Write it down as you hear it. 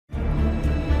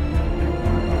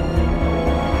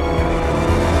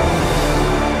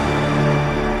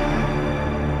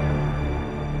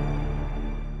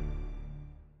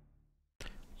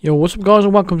Yo, what's up guys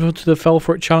and welcome to the Fell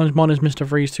For It challenge. My name is Mr.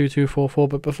 Freeze2244,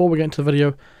 but before we get into the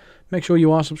video, make sure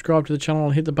you are subscribed to the channel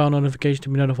and hit the bell notification to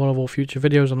be notified of all future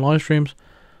videos and live streams.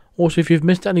 Also, if you've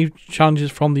missed any challenges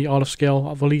from the Art of Sgail,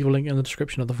 I'll leave a link in the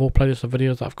description of the full playlist of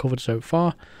videos that I've covered so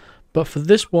far. But for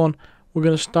this one, we're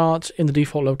going to start in the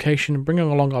default location,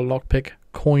 bringing along our lockpick,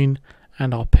 coin,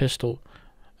 and our pistol,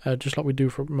 just like we do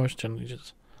for most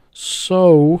challenges.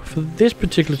 So, for this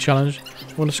particular challenge,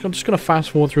 I'm just going to fast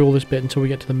forward through all this bit until we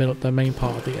get to the main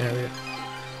part of the area.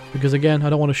 Because again, I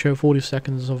don't want to show 40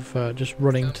 seconds of just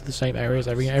running to the same areas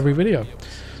every video.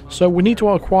 So we need to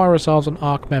acquire ourselves an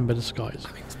Ark member disguise.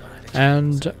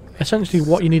 And essentially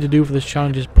what you need to do for this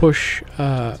challenge is push,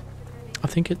 I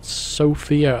think it's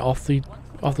Sophia off the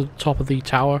top of the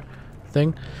tower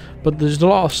thing. But there's a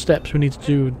lot of steps we need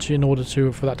to do in order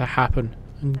for that to happen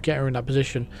and get her in that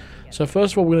position. So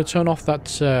first of all, we're going to turn off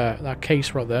that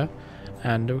case right there,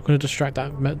 and we're going to distract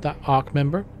that Ark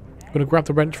member. We're going to grab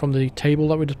the wrench from the table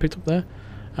that we just picked up there,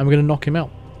 and we're going to knock him out.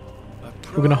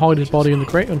 We're going to hide his body in the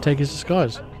crate and take his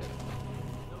disguise.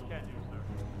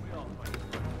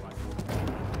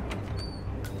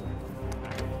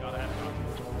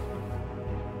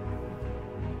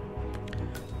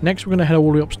 Next, we're going to head all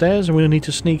the way upstairs, and we're going to need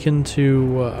to sneak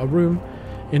into a room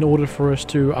in order for us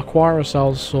to acquire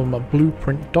ourselves some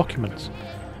blueprint documents.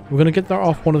 We're going to get that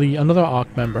off another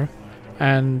Ark member,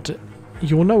 and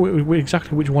you will know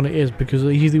exactly which one it is because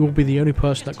he will be the only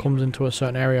person that comes into a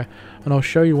certain area, and I'll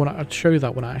show you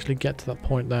that when I actually get to that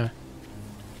point there.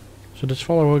 So just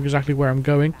follow exactly where I'm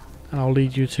going, and I'll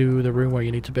lead you to the room where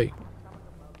you need to be.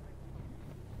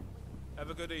 Have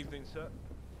a good evening, sir.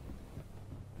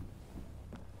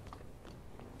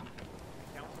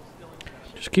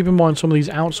 Just keep in mind some of these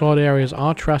outside areas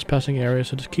are trespassing areas,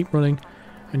 so just keep running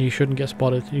and you shouldn't get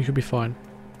spotted. You should be fine.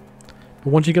 But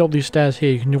once you get up these stairs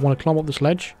here, you want to climb up this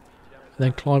ledge and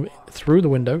then climb through the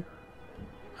window.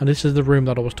 And this is the room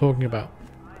that I was talking about.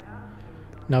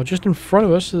 Now just in front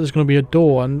of us there's going to be a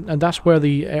door, and that's where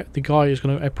the guy is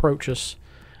going to approach us.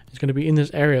 He's going to be in this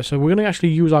area, so we're going to actually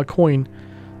use our coin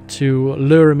to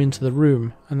lure him into the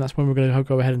room, and that's when we're going to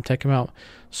go ahead and take him out.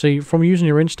 See, from using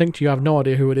your instinct, you have no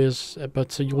idea who it is,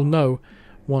 but you'll know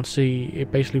once he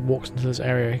basically walks into this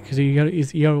area, because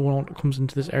he's the only one that comes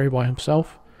into this area by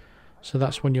himself. So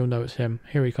that's when you'll know it's him.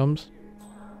 Here he comes.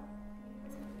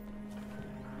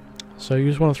 So you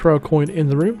just want to throw a coin in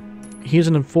the room. He is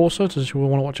an enforcer, so you will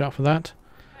want to watch out for that.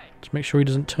 Just make sure he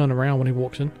doesn't turn around when he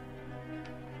walks in.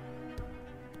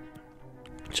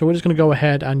 So we're just going to go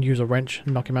ahead and use a wrench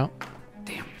and knock him out.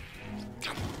 Damn.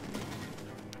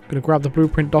 Going to grab the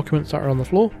blueprint documents that are on the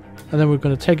floor, and then we're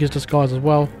going to take his disguise as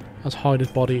well as hide his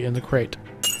body in the crate.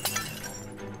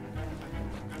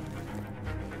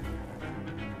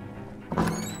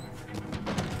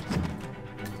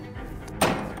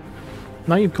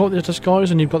 Now you've got this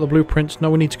disguise and you've got the blueprints, now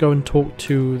we need to go and talk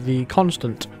to the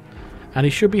Constant. And he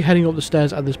should be heading up the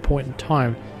stairs at this point in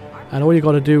time. And all you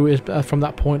got to do is, from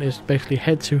that point, is basically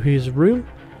head to his room.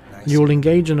 You'll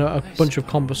engage in a bunch of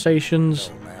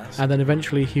conversations, and then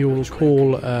eventually he will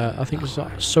call, I think it's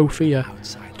Sophia,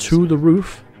 to the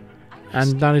roof,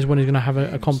 and that is when he's going to have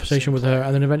a conversation with her,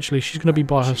 and then eventually she's going to be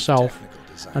by herself,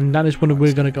 and that is when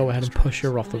we're going to go ahead and push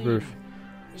her off the roof.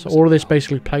 So all of this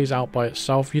basically plays out by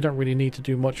itself. You don't really need to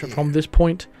do much from this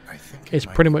point. It's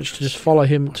pretty much to just follow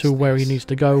him to where he needs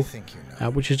to go,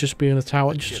 which is just being the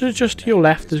tower. Just to your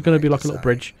left, there's going to be like a little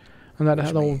bridge, and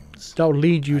that'll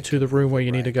lead you to the room where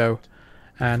you need to go.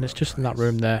 And it's just in that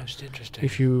room there.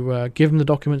 If you give him the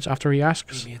documents after he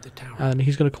asks, and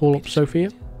he's going to call up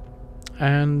Sophia,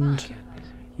 and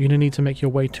you're going to need to make your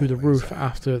way to the roof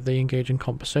after they engage in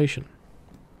conversation.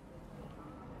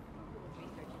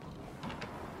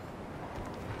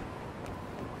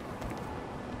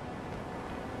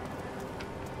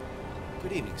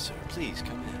 Good evening, sir. Please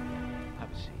come in.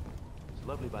 Have a seat. It's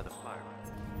lovely by the fire.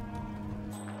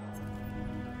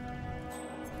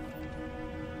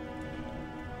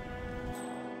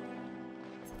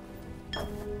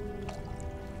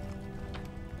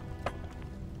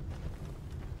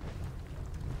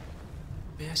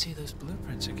 May I see those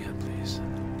blueprints again, please?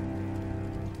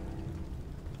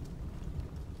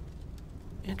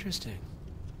 Interesting.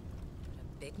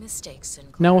 Big mistakes in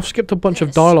Now I've skipped a bunch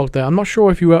of dialogue there. I'm not sure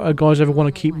if you guys ever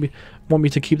want me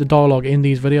to keep the dialogue in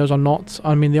these videos or not.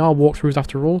 I mean, they are walkthroughs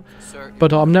after all,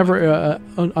 but I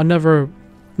never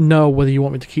know whether you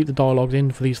want me to keep the dialogue in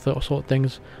for these sort of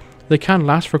things. They can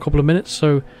last for a couple of minutes,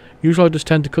 so usually I just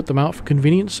tend to cut them out for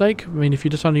convenience sake. I mean, if you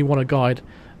just only want a guide,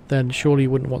 then surely you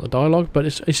wouldn't want the dialogue, but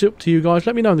it's up to you guys.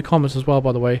 Let me know in the comments as well,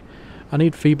 by the way. I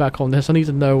need feedback on this. I need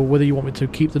to know whether you want me to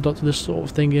keep this sort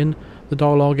of thing in, the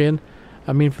dialogue in,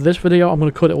 I mean, for this video, I'm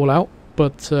going to cut it all out.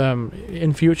 But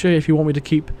in future, if you want me to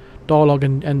keep dialogue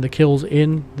and the kills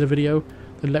in the video,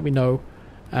 then let me know,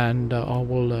 and I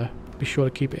will be sure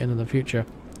to keep it in the future.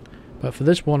 But for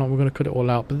this one, we're going to cut it all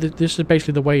out. But this is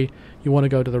basically the way you want to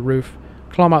go to the roof.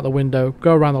 Climb out the window,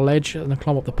 go around the ledge, and then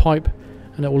climb up the pipe,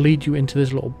 and it will lead you into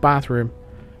this little bathroom.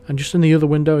 And just in the other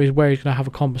window is where he's going to have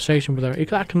a conversation with her.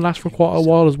 That can last for quite a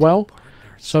while as well.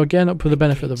 So again, up for the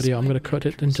benefit of the video, I'm going to cut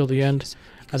it until the end,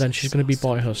 and then she's going to be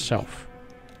by herself.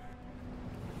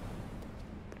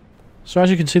 So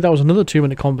as you can see, that was another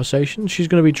 2-minute conversation. She's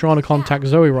going to be trying to contact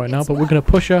Zoe right now, but we're going to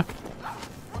push her,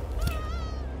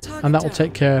 and that will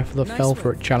take care of the fell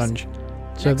for it challenge.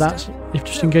 So that's, if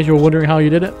just in case you were wondering how you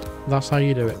did it, that's how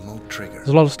you do it. There's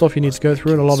a lot of stuff you need to go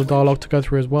through and a lot of dialogue to go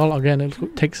through as well. Again,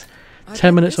 it takes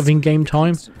 10 minutes of in-game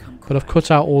time, but I've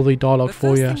cut out all the dialogue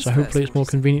for you, so hopefully it's more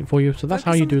convenient for you. So that's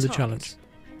how you do the challenge.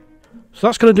 So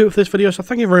that's going to do it for this video, so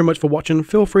thank you very much for watching.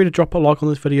 Feel free to drop a like on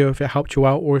this video if it helped you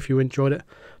out or if you enjoyed it.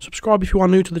 Subscribe if you are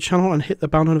new to the channel and hit the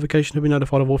bell notification to be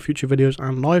notified of all future videos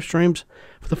and live streams.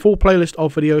 For the full playlist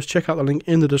of videos, check out the link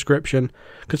in the description.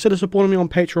 Consider supporting me on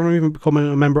Patreon or even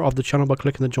becoming a member of the channel by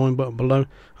clicking the join button below.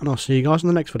 And I'll see you guys in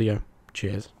the next video.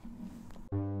 Cheers.